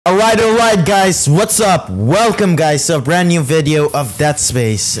Alright guys, what's up? Welcome guys to a brand new video of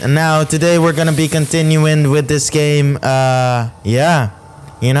Deadspace. And now today we're gonna be continuing with this game. Yeah.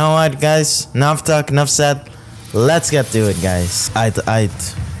 You know what guys? Enough talk, enough said. Let's get to it guys. I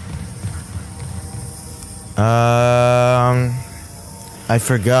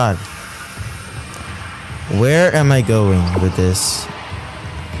forgot. Where am I going with this?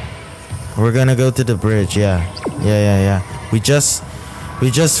 We're gonna go to the bridge, yeah. We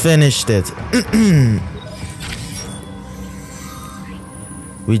just finished it.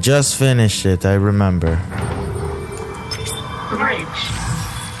 We just finished it, I remember. Bridge.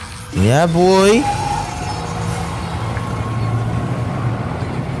 Yeah, boy.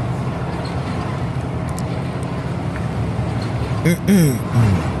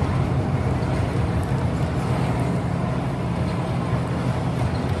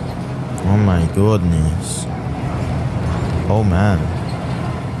 Oh my goodness. Oh man.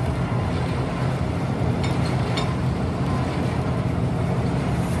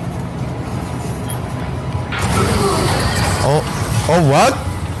 Oh what?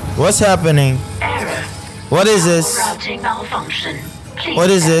 What's happening? Error. What is this? Routing malfunction. Please What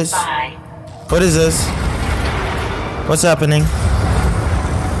is stand this? by. What is this? What's happening?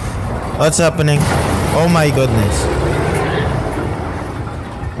 What's happening? Oh my goodness.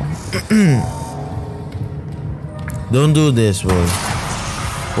 Don't do this, boy.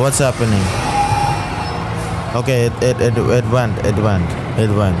 What's happening? Okay, it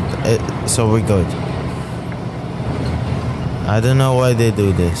went. So we're good. I don't know why they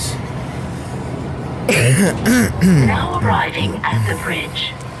do this. Now arriving at the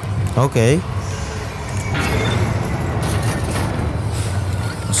bridge. Okay.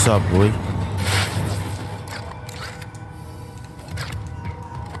 What's up, boy?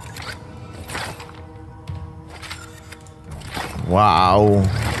 Wow.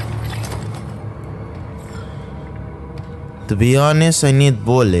 To be honest, I need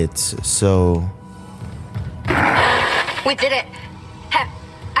bullets, so... We did it!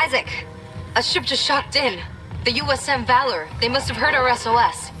 Isaac! A ship just shocked in. The USM Valor. They must have heard our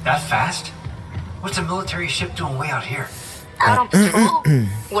SOS. That fast? What's a military ship doing way out here? Out on patrol?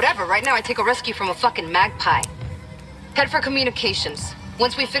 Whatever, right now I take a rescue from a fucking magpie. Head for communications.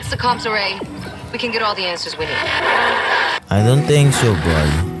 Once we fix the comms array, we can get all the answers we need. I don't think so, boy.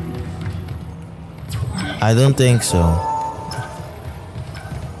 I don't think so.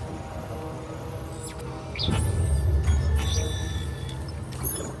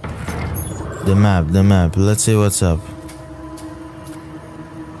 The map. Let's see what's up.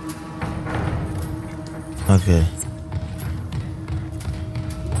 Okay.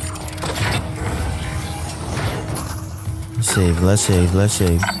 Let's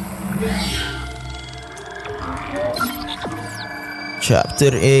save.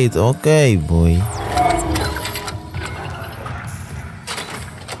 Chapter 8. Okay, boy.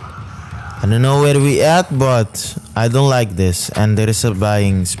 I don't know where we at, but I don't like this. And there is a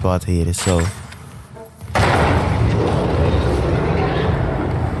buying spot here, so...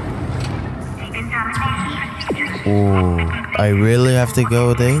 Ooh, I really have to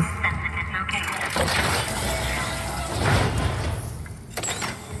go there?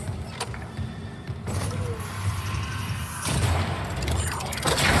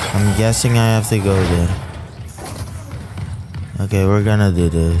 I'm guessing I have to go there. Okay, we're gonna do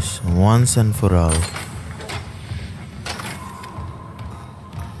this once and for all.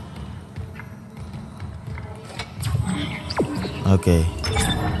 Okay.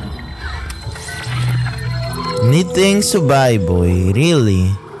 Need things to buy, boy.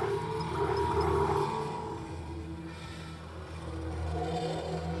 Really?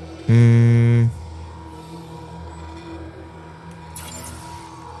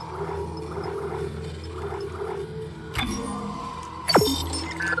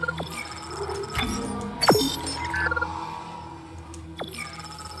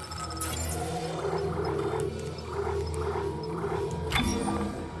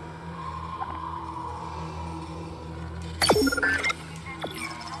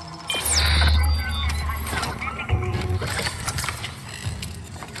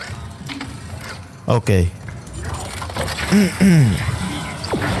 Okay.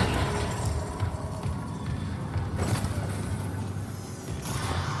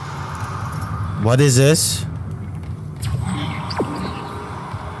 What is this?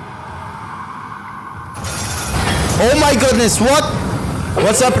 Oh my goodness, what?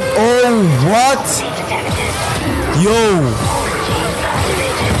 What's up? Oh, what? Yo.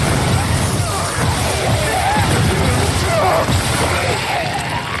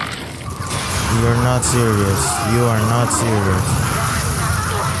 You're not serious. You are not serious.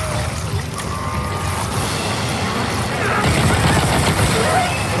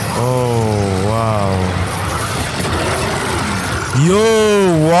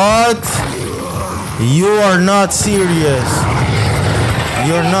 What? You are not serious.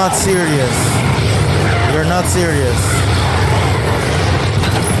 You're not serious. You're not serious.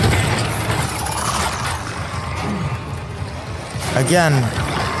 Again.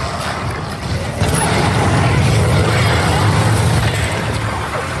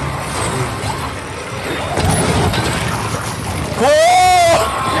 Whoa!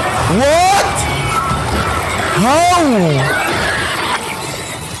 What? How?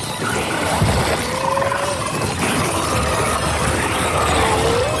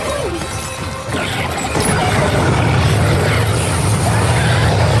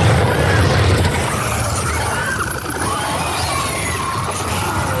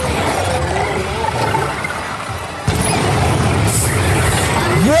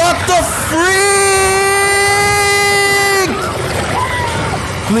 What the freak?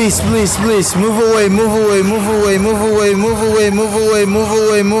 Please, please, please, move away, move away, move away, move away, move away, move away, move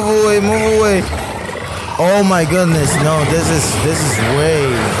away, move away, move away. Oh my goodness, no, this is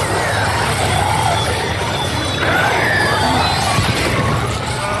way.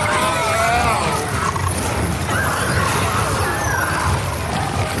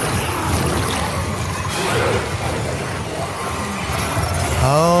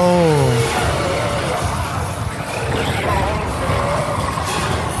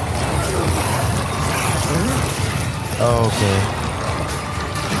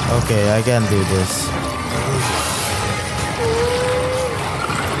 Okay, I can do this.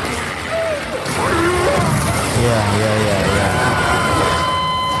 Yeah.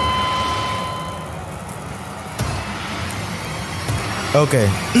 Okay.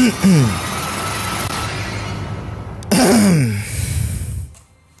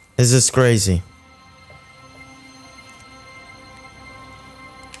 This is crazy.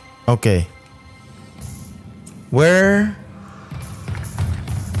 Okay. Where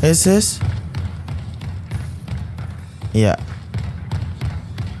is this? Yeah.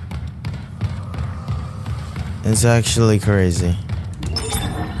 It's actually crazy.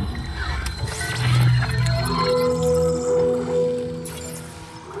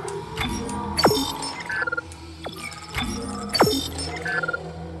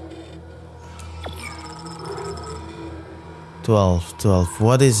 Twelve.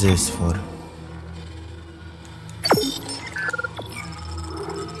 What is this for?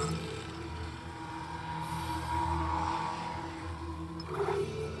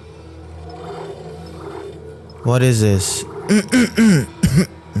 What is this?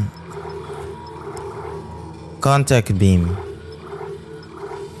 Contact beam.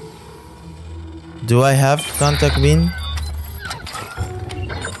 Do I have contact beam?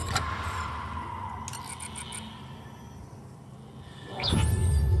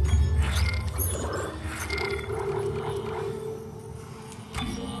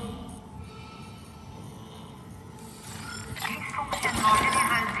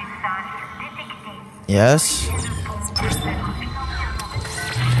 Yes.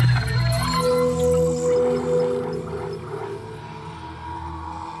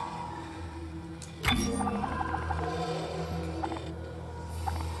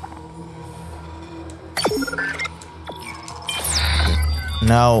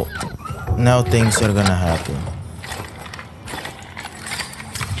 Now things are gonna happen.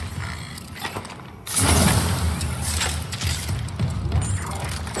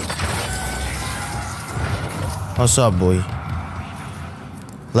 What's up, boy?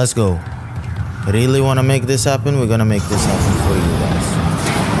 Let's go. Really wanna make this happen? We're gonna make this happen for you guys.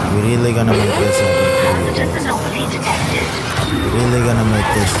 We're really gonna make this happen for you guys. We're really gonna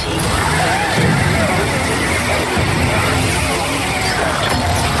make this.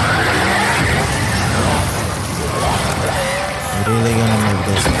 We're really gonna make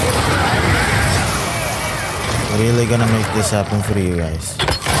this happen. We're really gonna make this happen for you guys.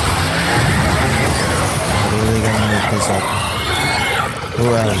 Really gonna make this up. Who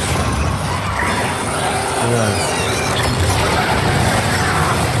else? Who else?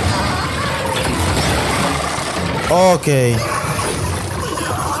 Okay.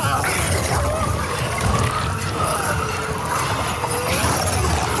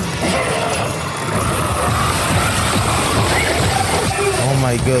 Oh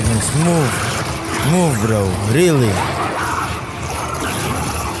my goodness, move, bro, really.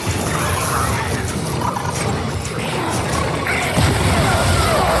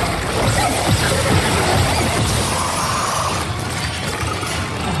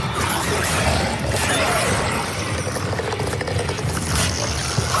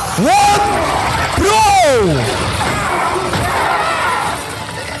 What? Bro!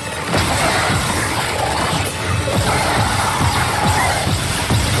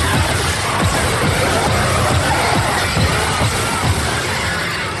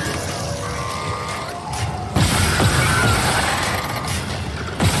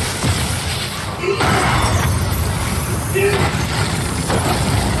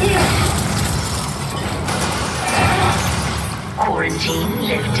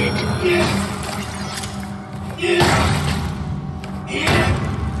 lifted.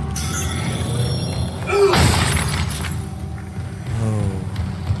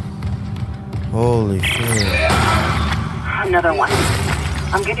 Holy shit. Another one.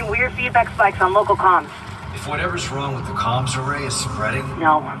 I'm getting weird feedback spikes on local comms. If whatever's wrong with the comms array is spreading...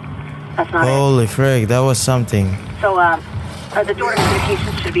 No, that's not Holy frick, that was something. it. So, the door to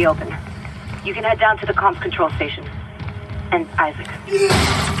communications should be open. You can head down to the comms control station. And Isaac,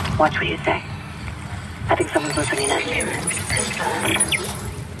 watch what you say. I think someone's listening in.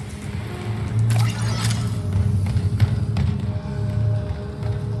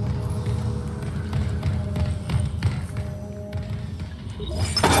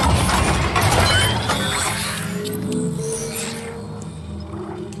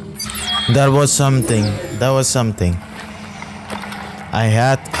 That was something. That was something. I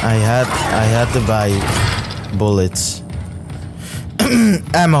had to buy bullets.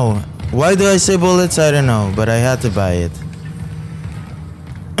 Ammo. Why do I say bullets? I don't know, but I had to buy it.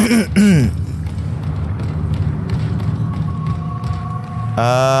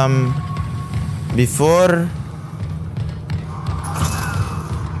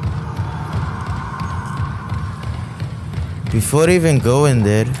 Before even going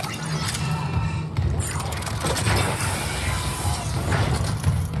there,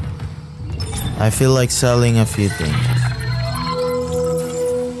 I feel like selling a few things.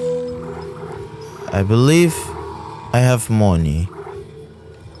 I believe I have money.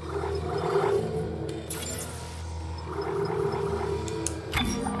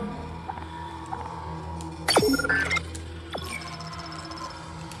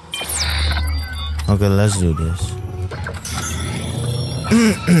 Okay, let's do this.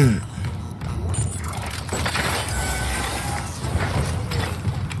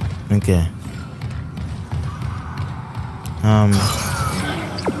 Okay.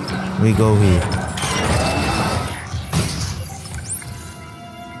 We go here.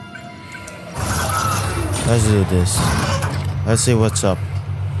 Let's do this. Let's see what's up.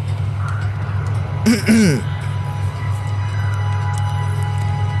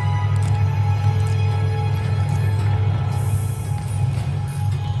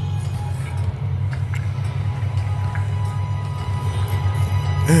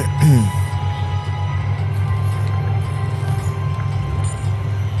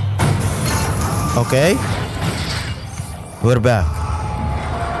 Okay, we're back.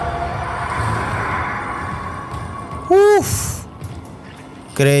 Woof!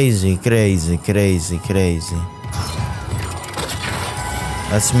 Crazy.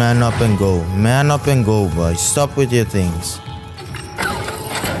 Let's man up and go. Man up and go, boys. Stop with your things.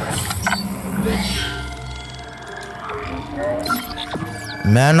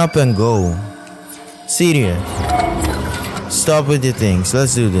 Man up and go. Serious. Stop with your things.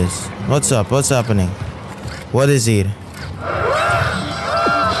 Let's do this. What's up? What's happening? What is it?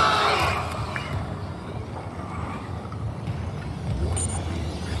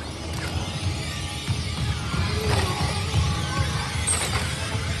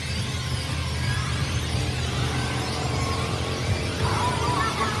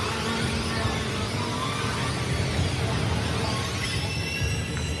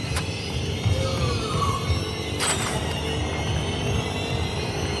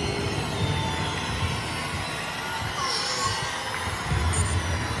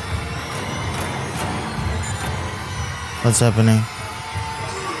 What's happening?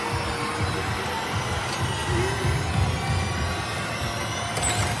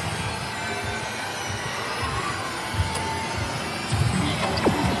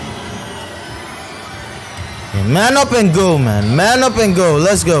 Yeah, man up and go, man. Man up and go.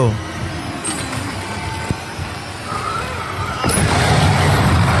 Let's go.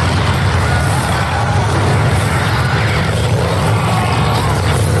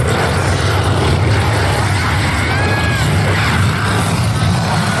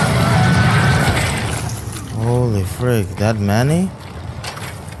 Frick, that many?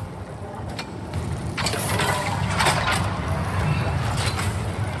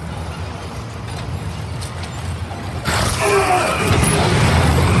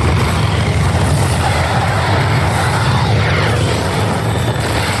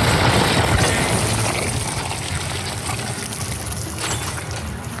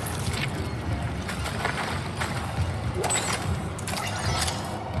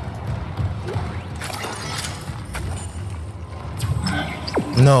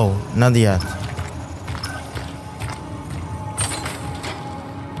 No, not yet.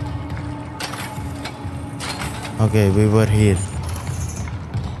 Okay, we were here.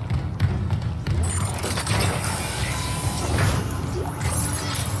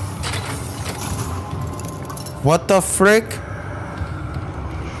 What the frick?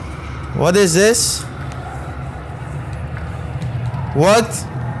 What is this? What?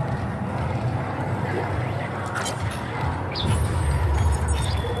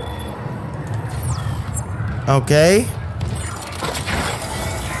 Okay.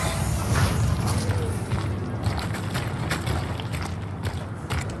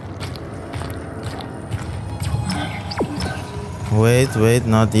 Wait,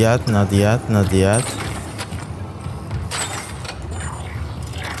 not yet.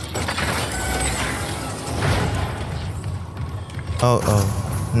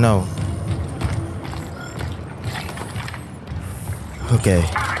 Oh, no. Okay.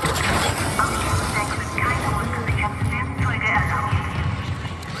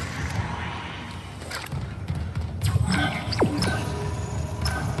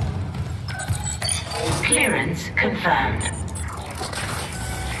 Clearance confirmed.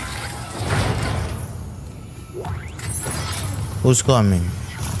 Who's coming?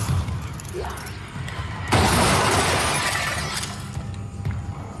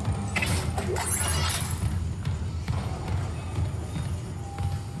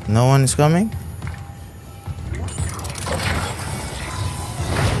 No one is coming?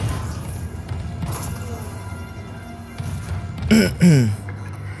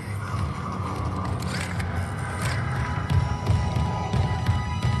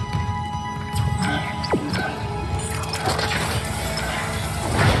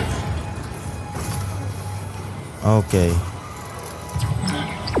 Okay.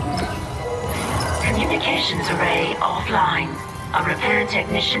 Communications array offline. A repair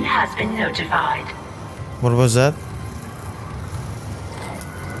technician has been notified. What was that?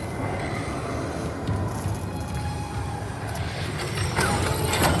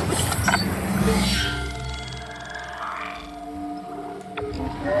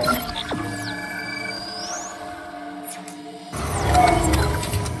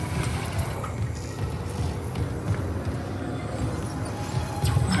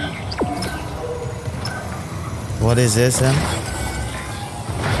 What is this then?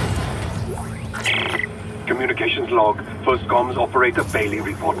 Communications log. First comms operator Bailey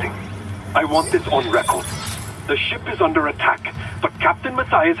reporting. I want this on record. The ship is under attack, but Captain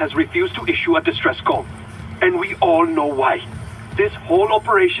Matthias has refused to issue a distress call. And we all know why. This whole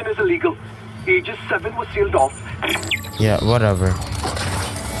operation is illegal. Aegis VII was sealed off. Yeah, whatever.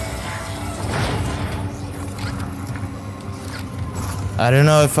 I don't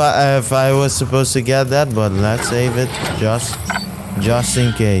know if I was supposed to get that, but let's save it just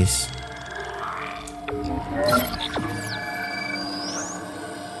in case.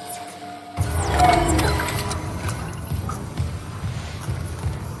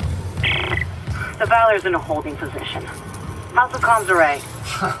 The Valor's in a holding position. How's the comms array?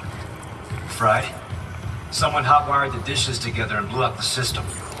 Fried. Someone hotwired the dishes together and blew out the system.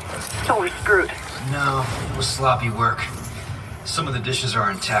 So we're screwed. No, it was sloppy work. Some of the dishes are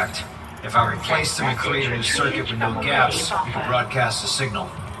intact. If I replace them and create a new circuit with no gaps, we can broadcast a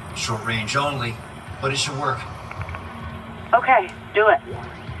signal. Short range only, but it should work. Okay, do it.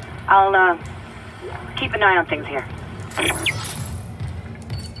 I'll, keep an eye on things here.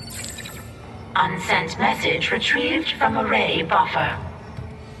 Unsent message retrieved from array buffer.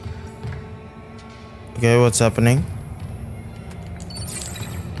 Okay, what's happening?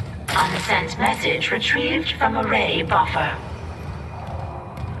 Unsent message retrieved from array buffer.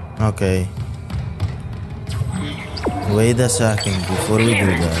 Okay. Wait a second before we do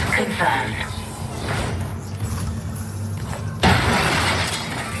that. Confirmed.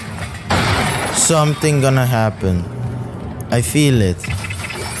 Something gonna happen. I feel it.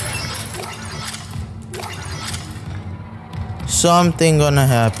 Something gonna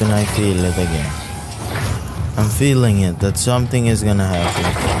happen. I feel it again. I'm feeling it that something is gonna happen.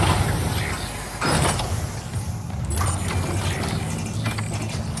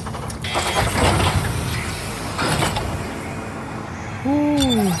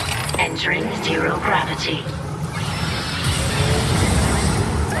 Entering zero gravity.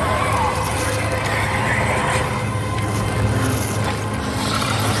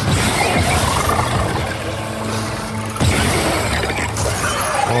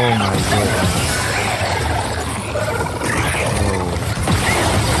 Oh my goodness.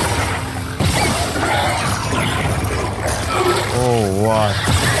 Oh, what?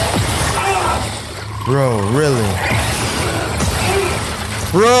 Bro, really?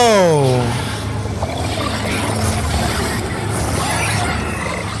 Bro!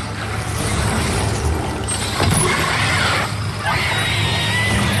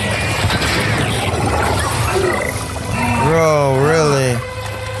 Bro, really?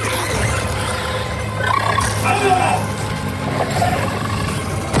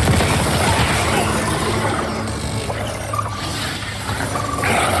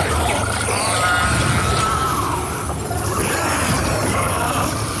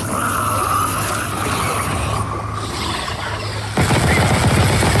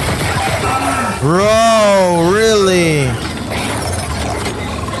 Bro, really?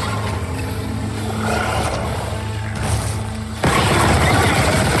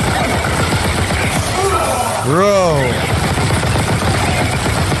 Bro.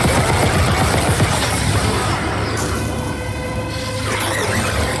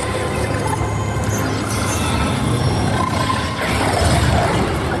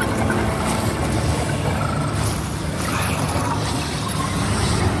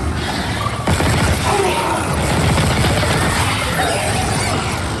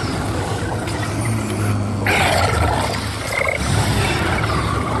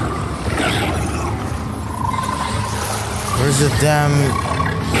 Where's the damn...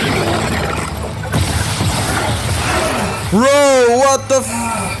 Bro, what the f...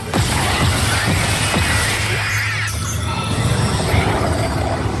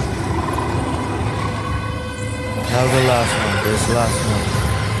 Now the last one. This last one.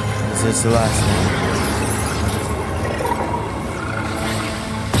 Is this the last one?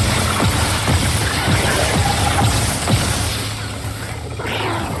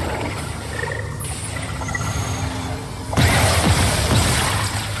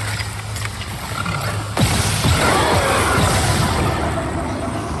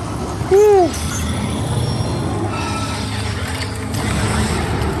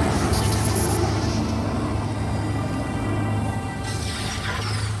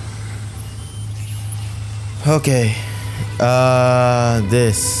 Okay,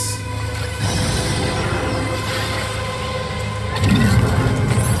 this.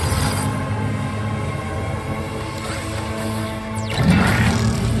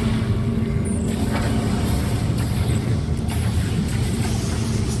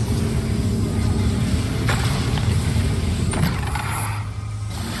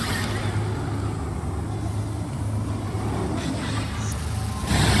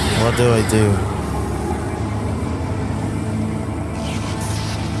 What do I do?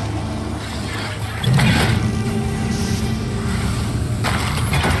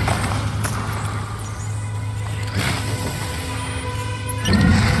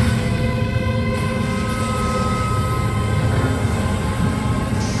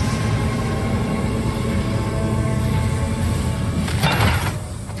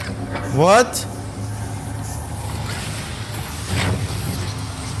 What?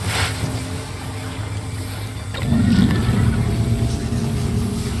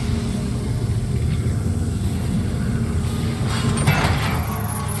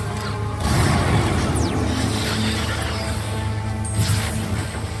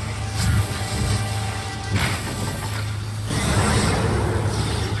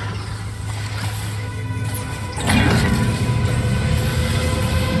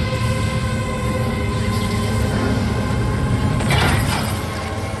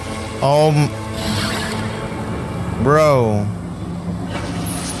 Bro.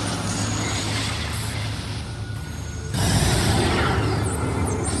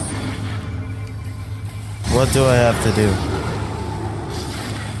 What do I have to do?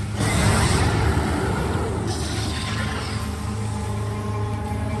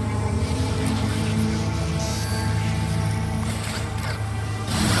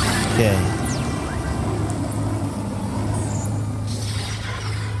 Okay.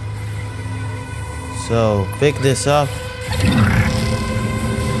 So, pick this up.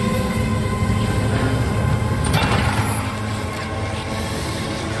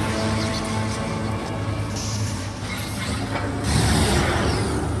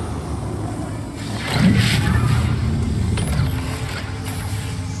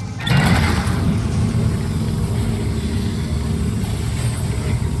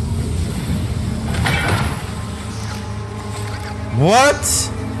 What?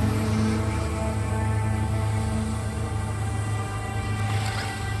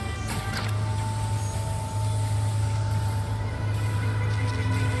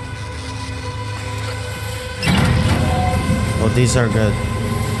 Oh, these are good.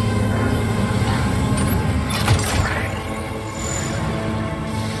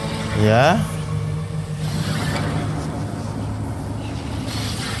 Yeah?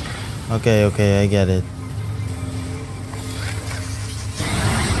 Okay, okay, I get it.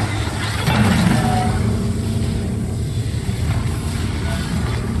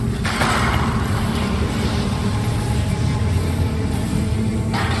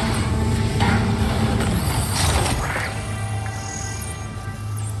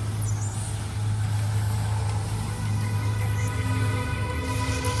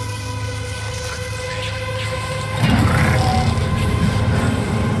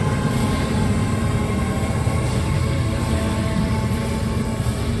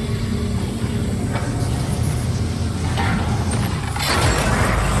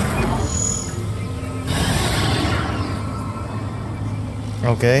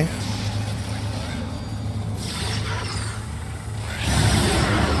 Okay.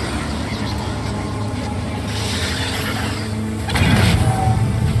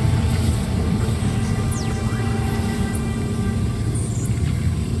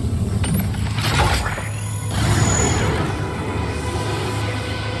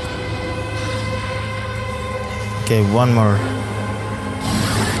 Okay, one more.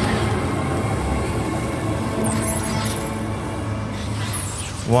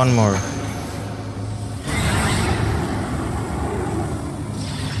 One more.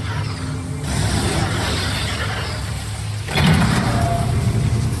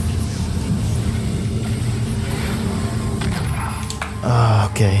 Oh,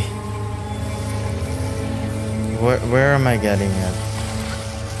 okay. Where am I getting at?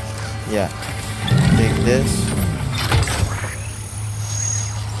 Yeah. Take this.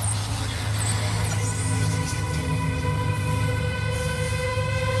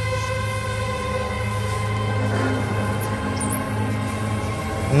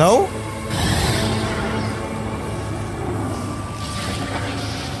 No?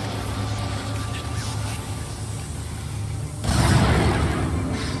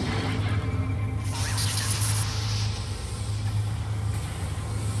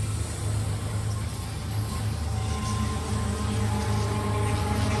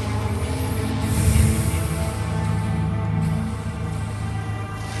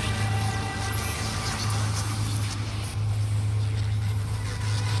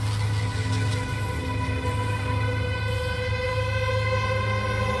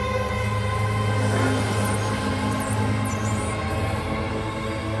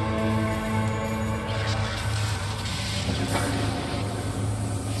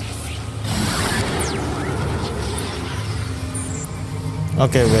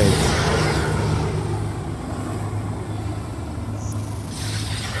 Okay, wait.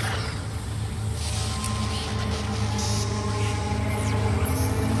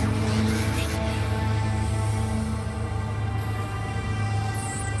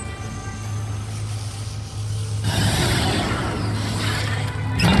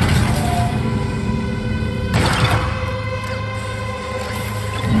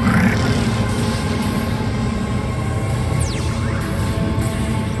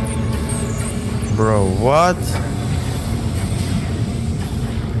 Bro, what?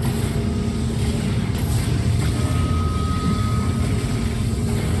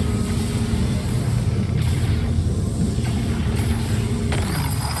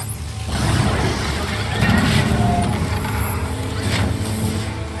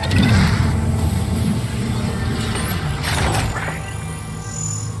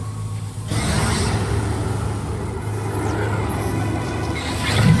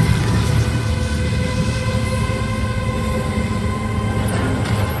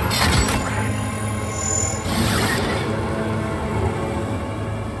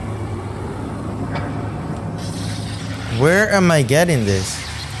 Where am I getting this?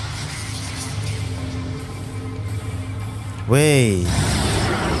 Wait.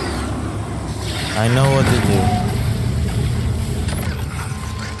 I know what to do.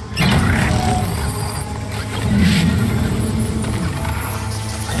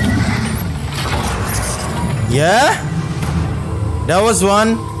 Yeah? That was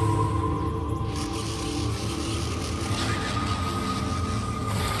one.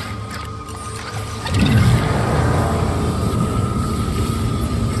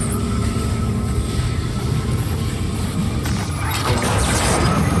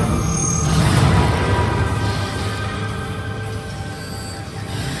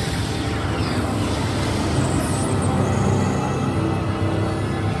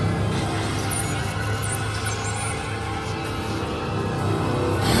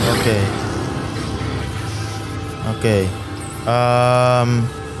 Okay.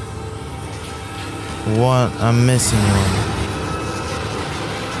 One. I'm missing one.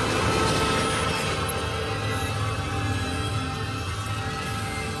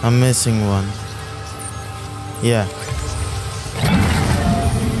 I'm missing one. Yeah.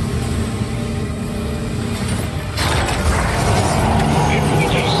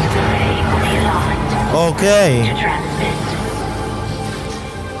 Okay.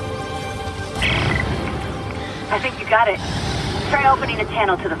 I think you got it. Try opening a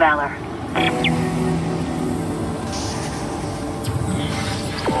channel to the Valor.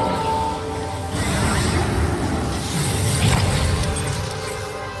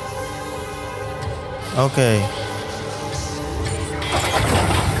 Okay.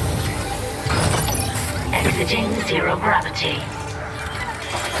 Exiting zero gravity.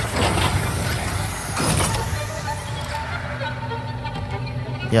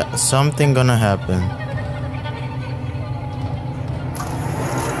 Yeah, something gonna happen.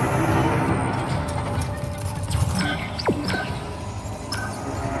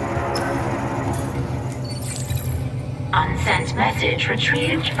 Unsent message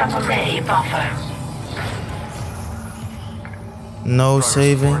retrieved from array buffer. No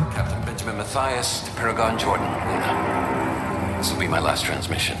saving. Captain Benjamin Mathias to Paragon Jordan, Luna. This will be my last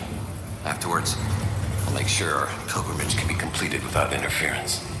transmission. Afterwards, I'll make sure our pilgrimage can be completed without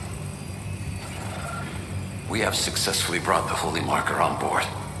interference. We have successfully brought the Holy Marker on board.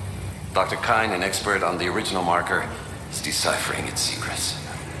 Dr. Kyne, an expert on the original marker, is deciphering its secrets.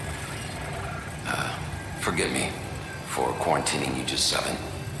 Forgive me for quarantining Aegis VII.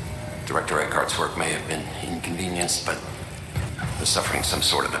 Director Eckhart's work may have been inconvenienced, but they're suffering some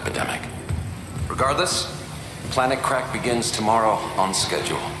sort of epidemic. Regardless, Planet Crack begins tomorrow on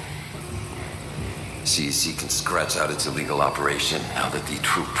schedule. CEC can scratch out its illegal operation now that the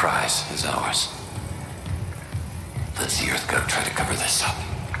true prize is ours. Let's the Earth go try to cover this up.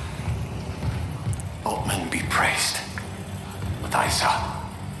 Altman be praised. With Isaac.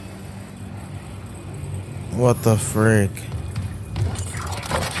 What the frick?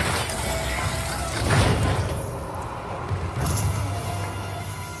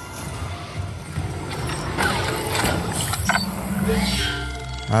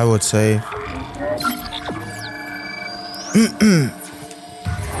 I would say.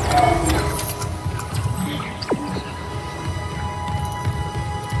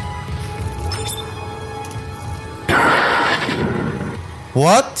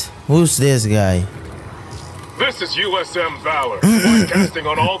 What? Who's this guy? This is USM Valor, broadcasting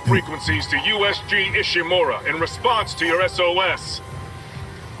on all frequencies to USG Ishimura in response to your SOS.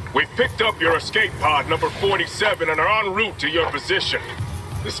 We've picked up your escape pod number 47 and are en route to your position.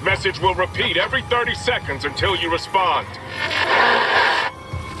 This message will repeat every 30 seconds until you respond.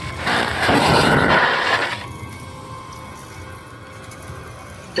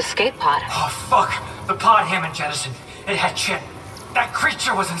 Escape pod? Oh, fuck. The pod Hammond jettisoned. It had Chen. That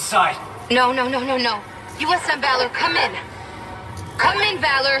creature was inside. No. USM Valor, come in. Come in,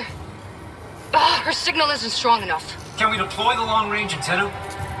 Valor. Oh, her signal isn't strong enough. Can we deploy the long-range antenna?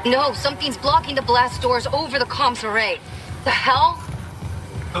 No, something's blocking the blast doors over the comms array. The hell?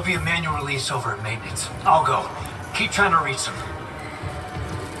 There'll be a manual release over at maintenance. I'll go. Keep trying to reach them.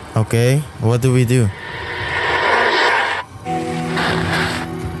 Okay, what do we do?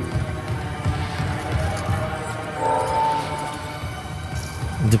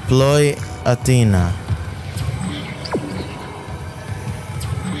 Deploy Athena.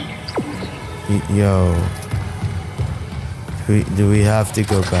 Yo. Do we have to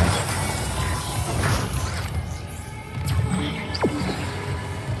go back?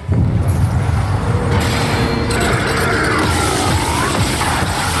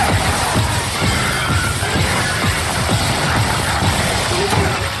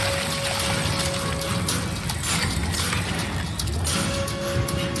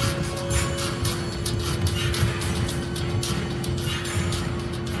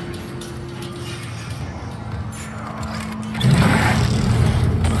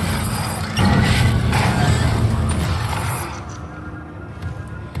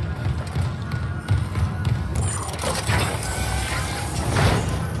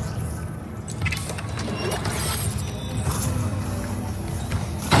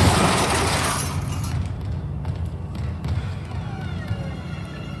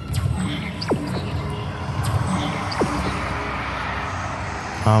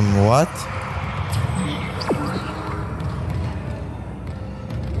 What?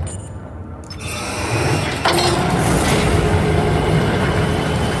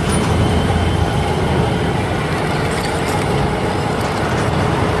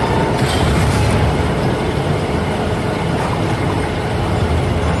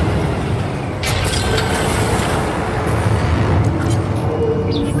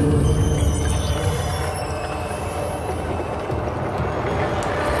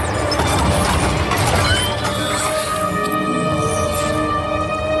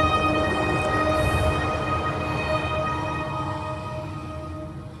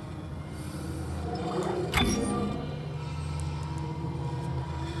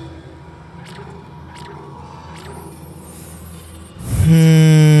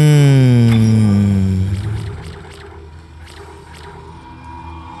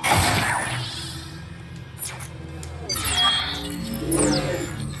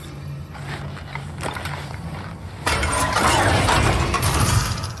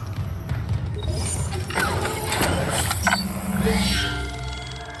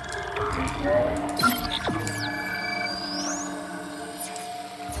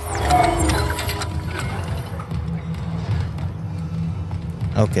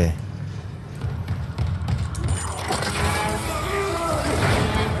 Okay.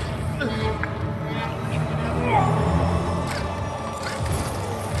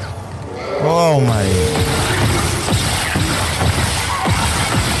 Oh my.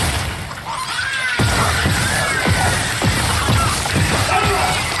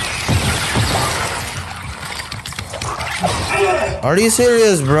 Are you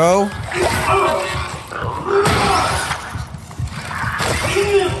serious, bro?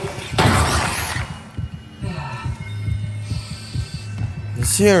 You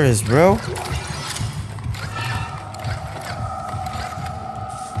serious, bro?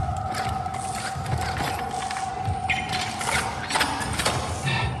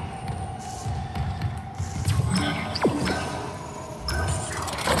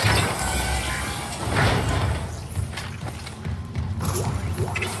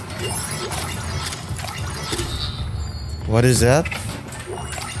 What is that?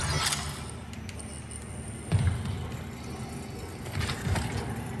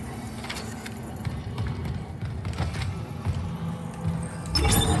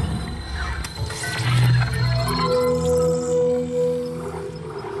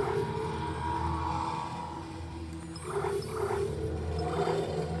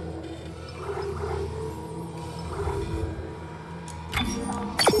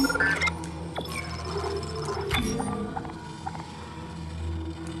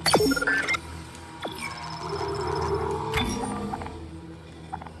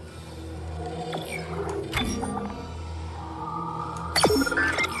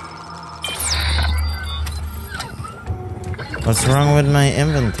 What's wrong with my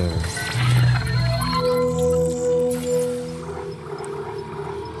inventory?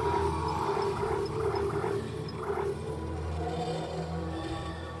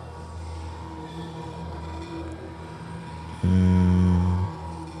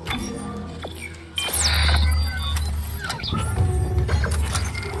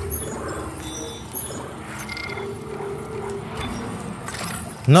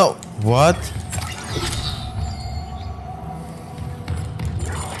 No, what?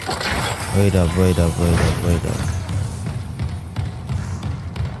 Wait up, wait up, wait up, wait up.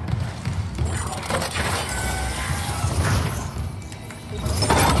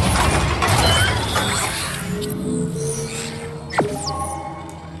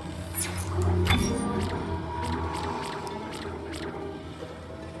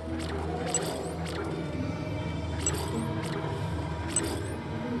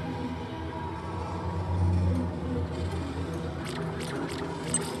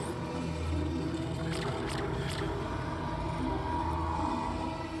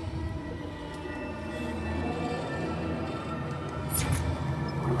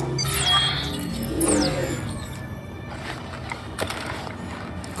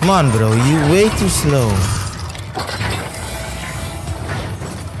 Come on, bro, you way too slow.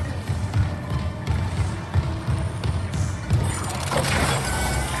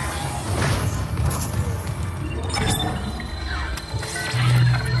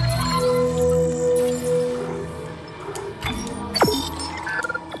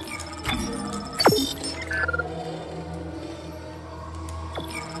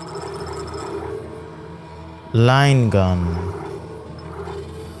 Line gun.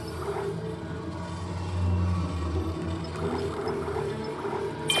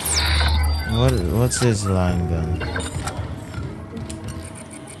 What's this line gun?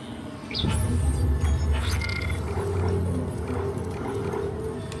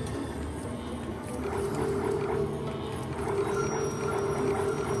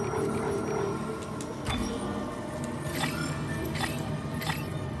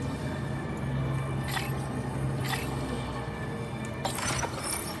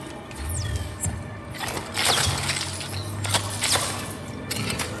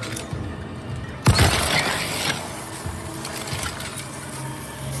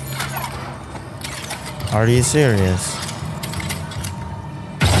 Are you serious?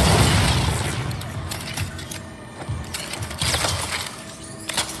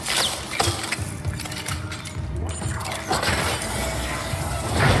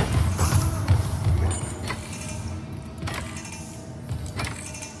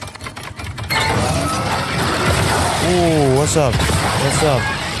 Ooh, what's up? What's up?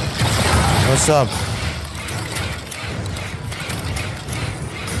 What's up?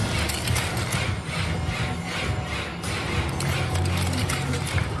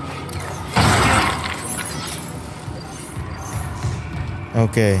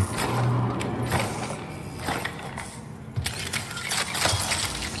 Okay.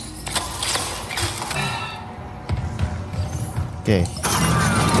 Okay.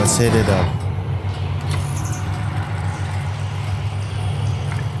 Let's hit it up.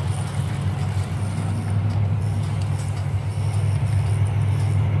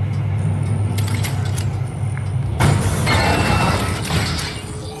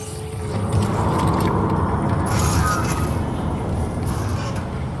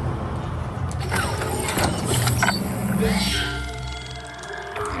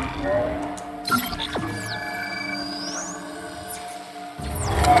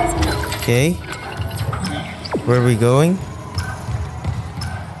 Okay, where are we going?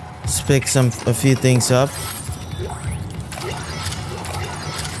 Let's pick a few things up.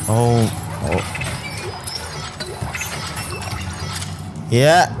 Oh.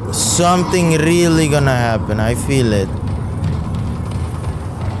 Yeah, something really gonna happen. I feel it.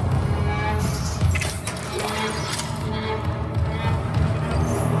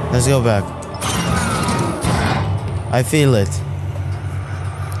 Let's go back. I feel it.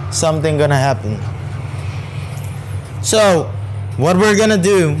 Something gonna happen. So, what we're gonna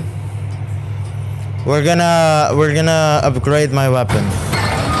do? We're gonna upgrade my weapon.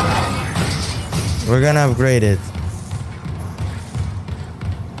 We're gonna upgrade it.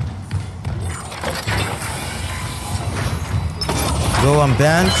 Go on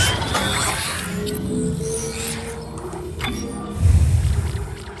bench.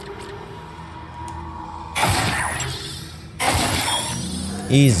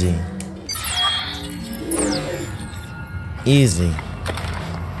 Easy. Easy.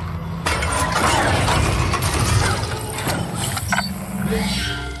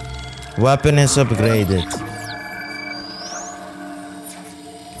 Weapon is upgraded.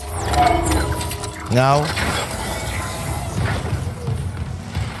 Now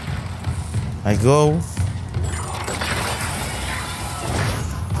I go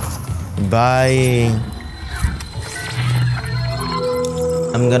buy.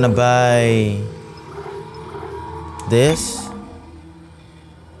 I'm gonna buy this.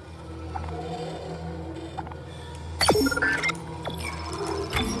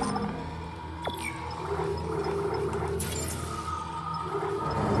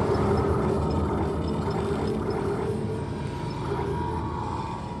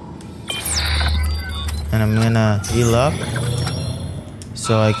 And I'm gonna heal up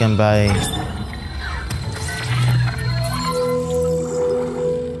so I can buy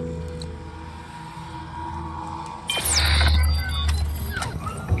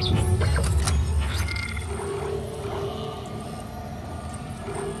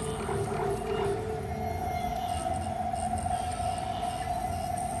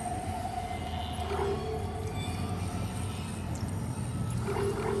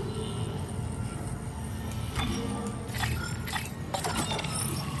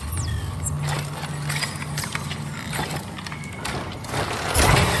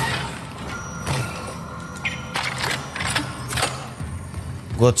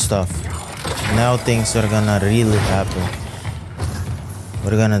good stuff. Now things are gonna really happen.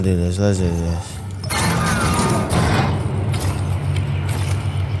 We're gonna do this. Let's do this.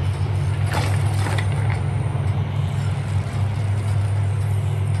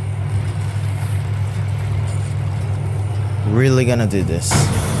 Really gonna do this.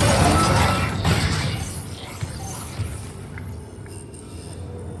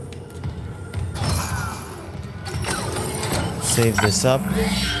 Save this up.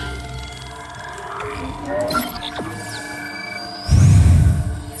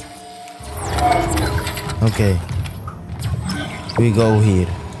 Okay. We go here.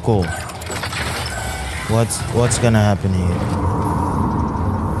 Cool. What's gonna happen here?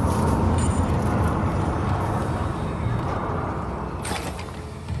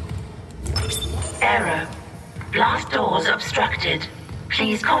 Error. Blast doors obstructed.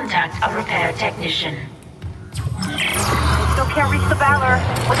 Please contact a repair technician. Still can't reach the Valor.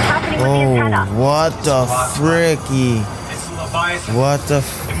 What's happening with the antenna? What the fricky? It's the Leviathan. What the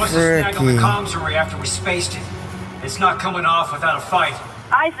It must have snagged on the fricky? comms array after we spaced it. It's not coming off without a fight.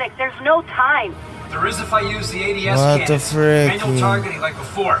 Isaac, there's no time. There is if I use the ADS What the cannons. fricky? Manual targeting like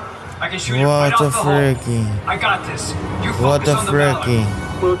before. I can shoot it What right the off the hull. fricky? I got this. You focus What the on the fricky?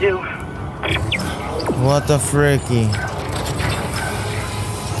 Valor. Will do. What the fricky?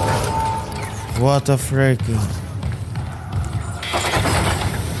 What the fricky?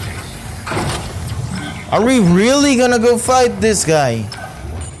 Are we really gonna go fight this guy?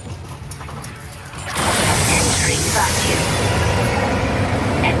 Entering vacuum.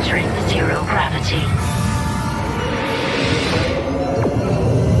 Entering zero gravity.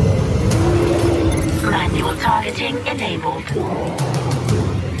 Manual targeting enabled.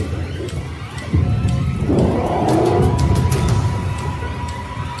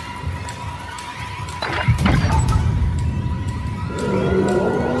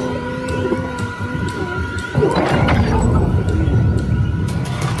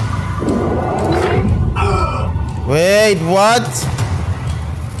 Wait, what?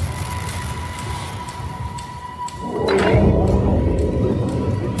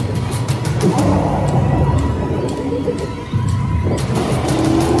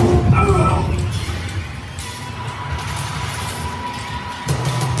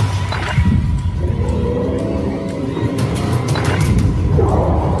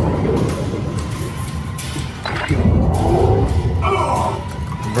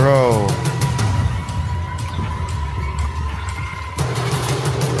 Bro.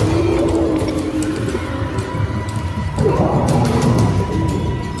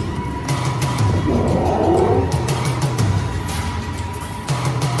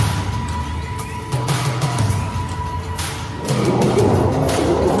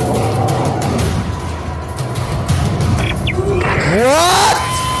 What?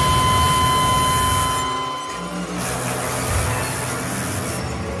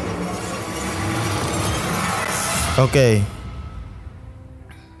 Okay.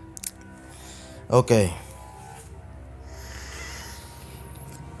 Okay.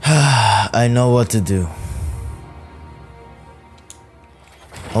 I know what to do.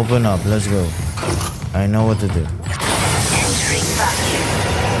 Open up, let's go. I know what to do. Entering vacuum.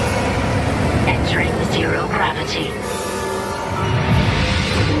 Entering zero gravity.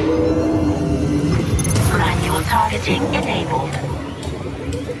 Manual targeting enabled.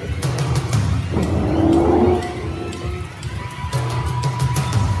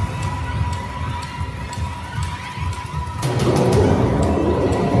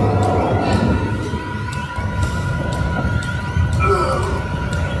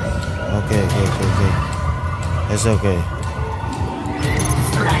 Okay. It's okay.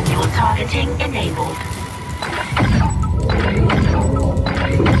 Manual targeting enabled.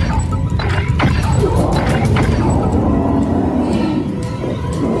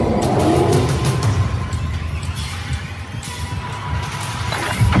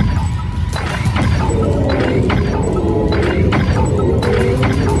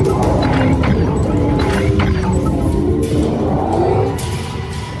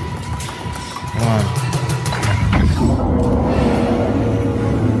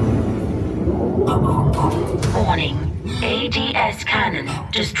 Warning. ADS cannon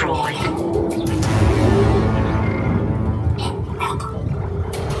destroyed.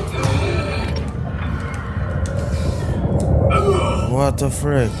 What the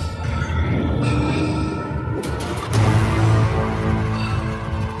frick?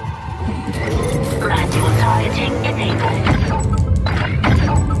 Manual targeting enabled.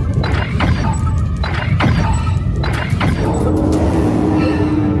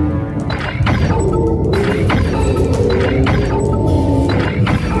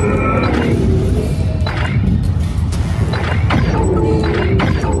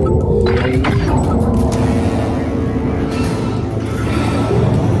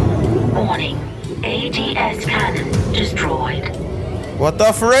 Warning. ADS cannon destroyed. What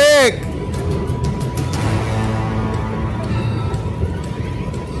the frick?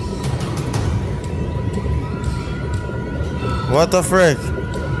 What the frick?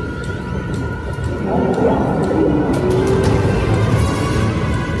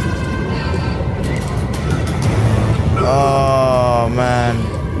 Oh man.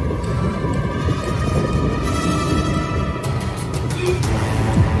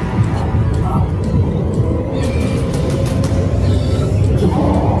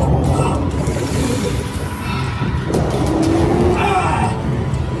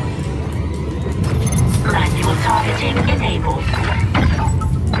 Manual targeting enabled.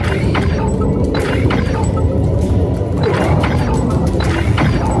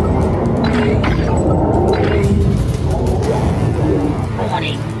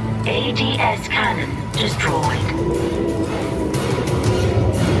 Warning. ADS cannon destroyed.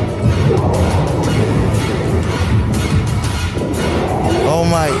 Oh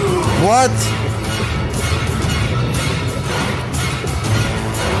my. What?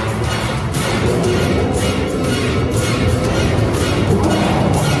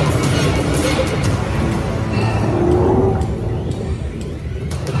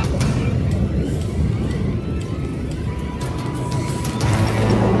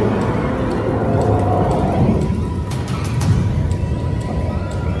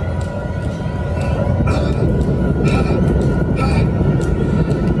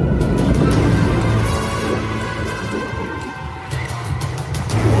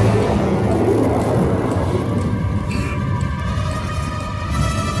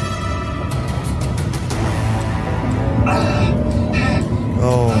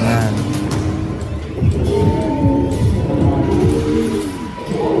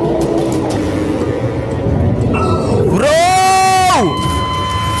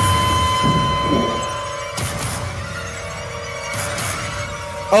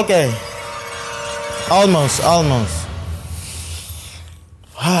 Okay. Almost. Almost.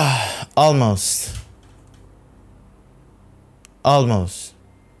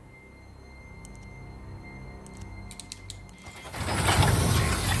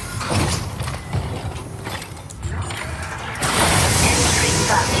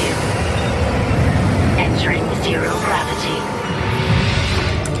 Entering zero gravity.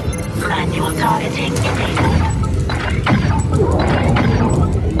 Manual targeting enabled.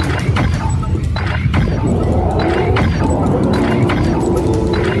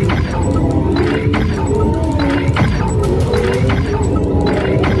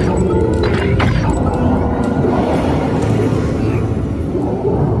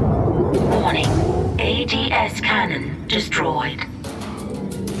 Warning. ADS cannon destroyed.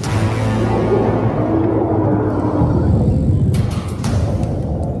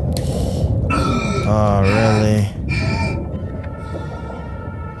 Oh, really?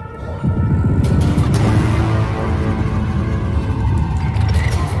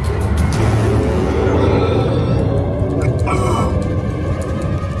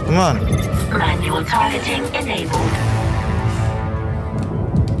 Come on. Manual targeting enabled.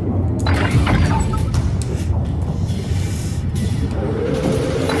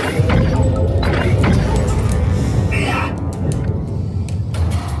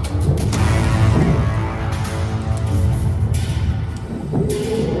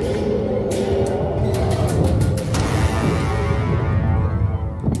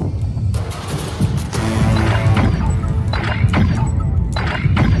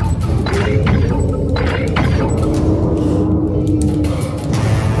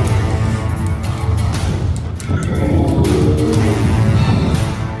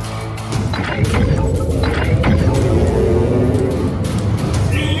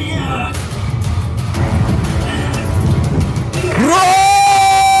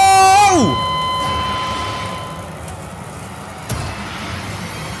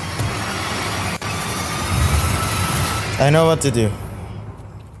 I know what to do.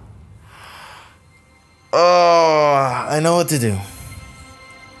 Oh, I know what to do.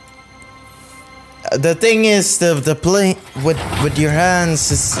 The thing is, the play with your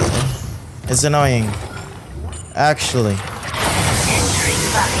hands is annoying. Actually. Entering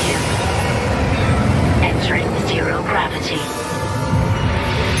vacuum. Entering zero gravity.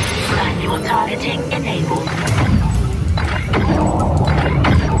 Manual targeting enabled.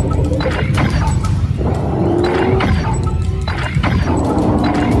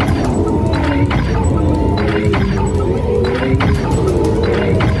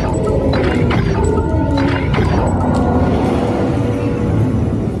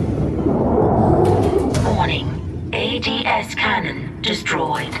 ADS cannon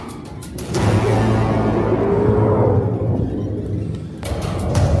destroyed.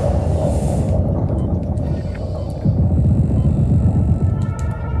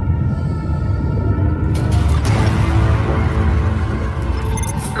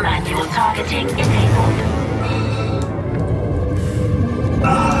 Manual targeting enabled.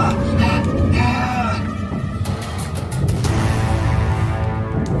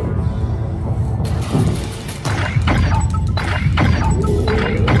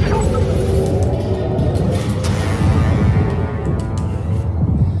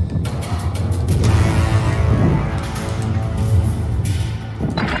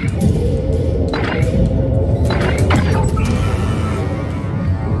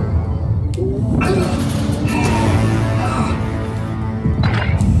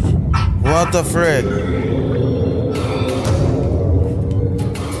 What the frick?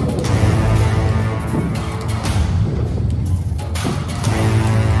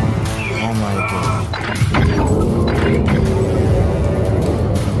 Oh my god.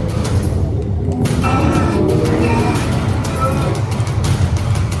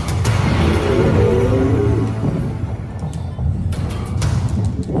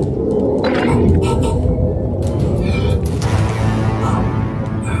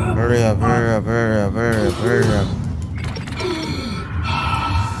 Hurry up, hurry up, hurry up, hurry up, hurry up.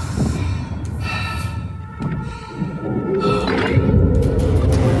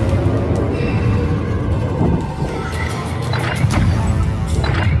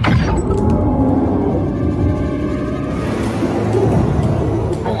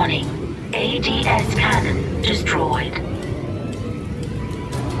 Warning. ADS cannon destroyed.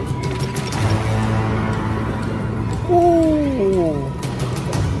 Ooh.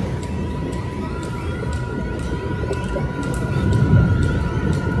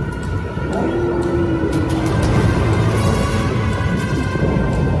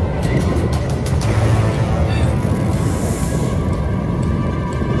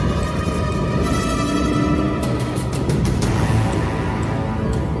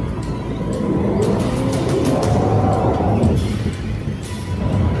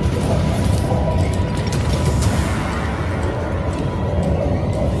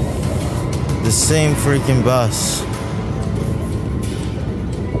 same freaking bus.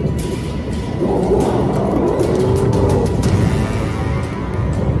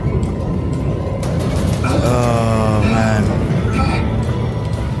 Oh man.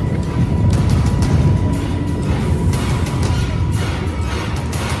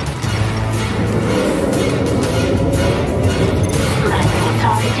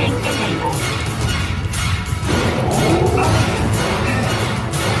 Targeting enabled.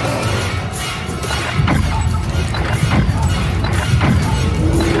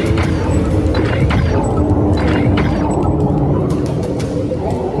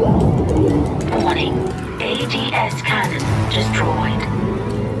 Warning. ADS cannon destroyed.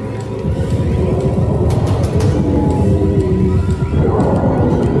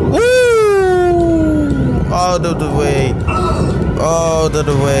 Woo! Out of the way. Out of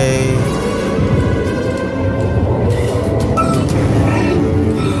the way.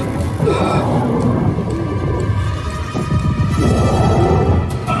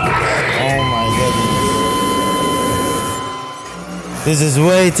 Oh my goodness. This is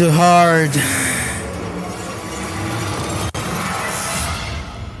way too hard.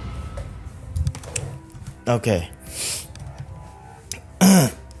 Okay.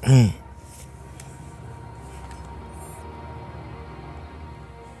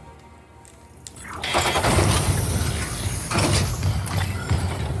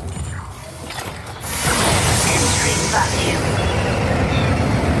 Entering vacuum.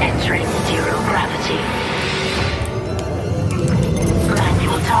 Entering zero gravity.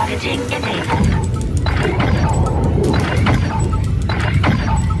 Manual targeting enabled.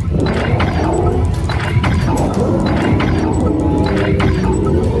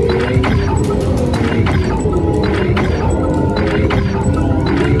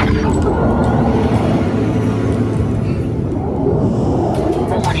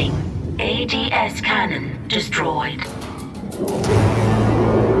 Warning. ADS cannon destroyed.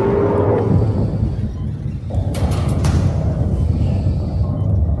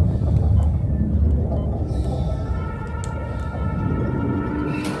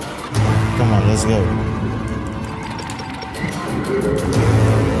 Come on, let's go.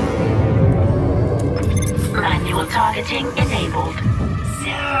 Manual targeting enabled.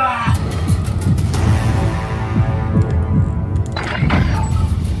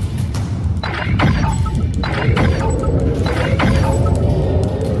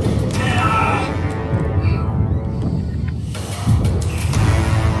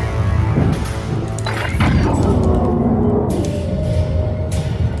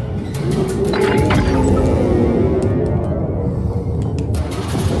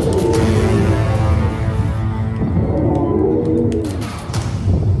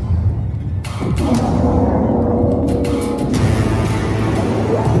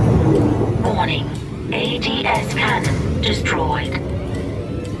 Warning. ADS cannon destroyed.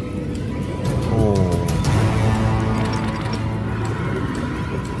 Oh.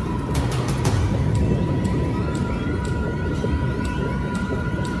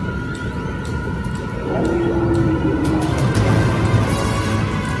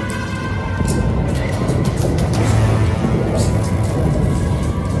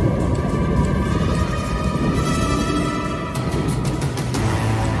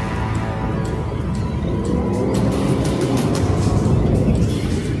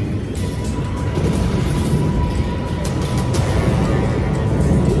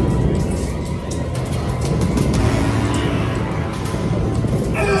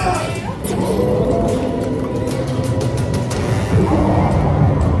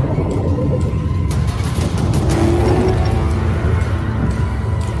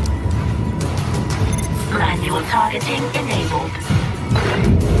 Manual targeting enabled.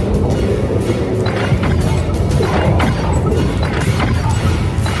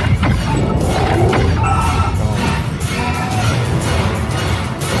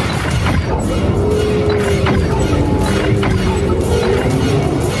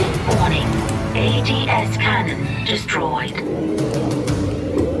 Warning. ADS cannon destroyed.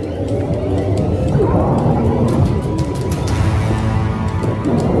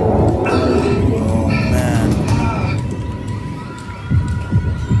 Oh man.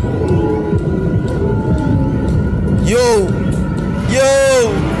 Yo! Yo!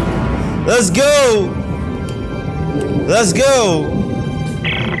 Let's go! Let's go!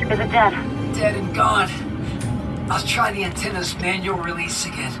 Is it dead? Dead and gone. I'll try the antenna's manual release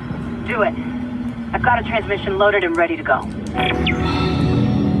again. Do it. I've got a transmission loaded and ready to go.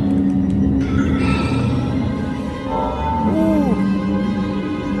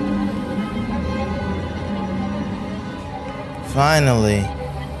 Finally.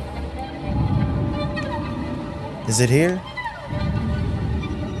 Is it here?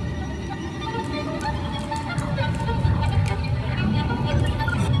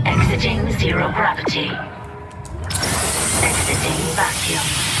 Exiting zero gravity. Exiting vacuum.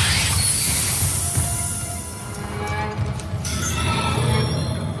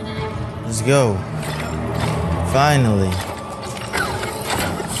 Let's go. Finally.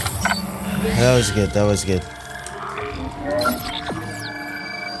 That was good. That was good.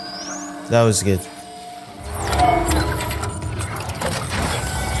 That was good.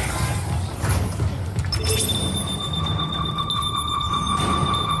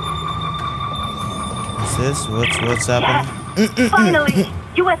 What's this? What's happening? Finally!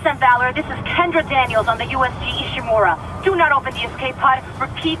 USM Valor, this is Kendra Daniels on the USG Ishimura. Do not open the escape pod.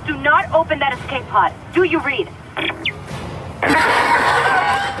 Repeat, do not open that escape pod. Do you read?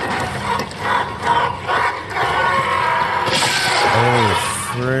 Oh,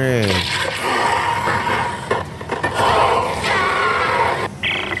 frick.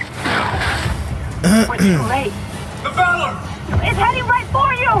 We're too late. The Valor! It's heading right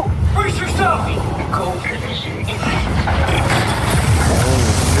for you! Brace yourself! Goal position is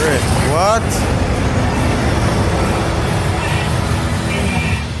Holy frick. What?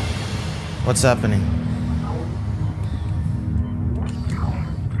 What's happening?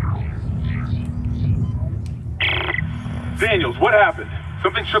 Daniels, what happened?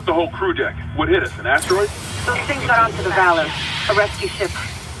 Something shook the whole crew deck. What hit us? An asteroid? Those things got onto the Valor, a rescue ship.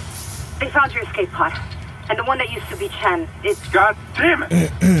 They found your escape pod. And the one that used to be Chen, it's... God damn it!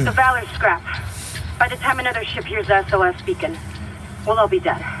 The Valor's scrap. By the time another ship hears the SOS beacon, we'll all be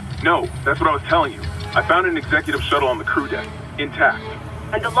dead. No, that's what I was telling you. I found an executive shuttle on the crew deck, intact.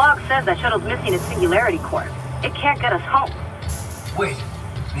 And the log says that shuttle's missing its singularity core. It can't get us home. Wait,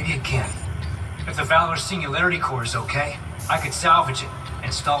 maybe it can. If the Valor's singularity core is okay, I could salvage it,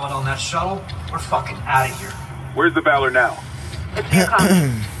 install it on that shuttle. We're fucking out of here. Where's the Valor now? It's near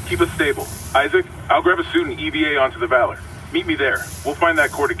Kyne. Keep us stable. Isaac, I'll grab a suit and EVA onto the Valor. Meet me there. We'll find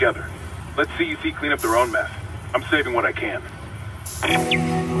that core together. Let CEC clean up their own mess. I'm saving what I can.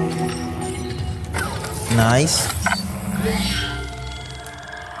 Nice.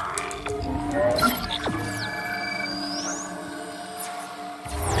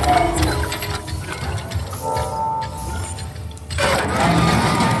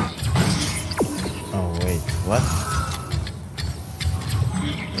 Oh wait, what?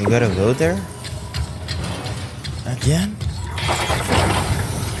 You gotta go there? Again?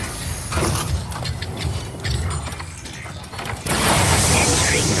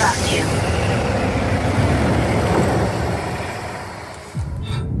 entering vacuum.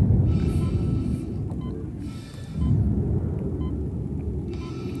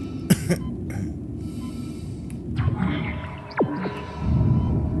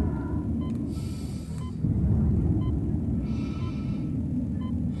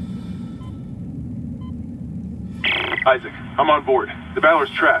 Isaac, I'm on board. The Valor's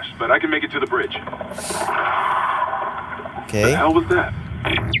trashed, but I can make it to the bridge. Okay. What the hell was that?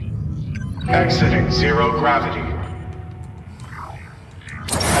 Exiting zero gravity.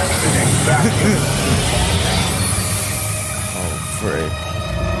 Exiting vacuum. Oh, frick.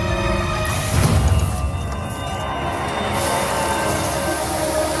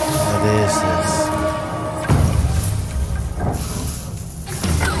 What is this?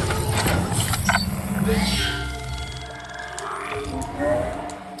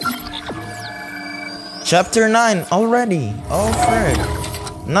 Chapter 9 already. Oh,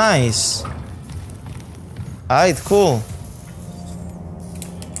 frick. Nice. Alright, cool.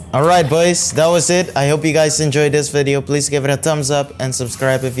 Alright, boys. That was it. I hope you guys enjoyed this video. Please give it a thumbs up and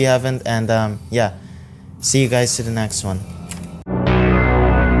subscribe if you haven't. And, yeah. See you guys to the next one.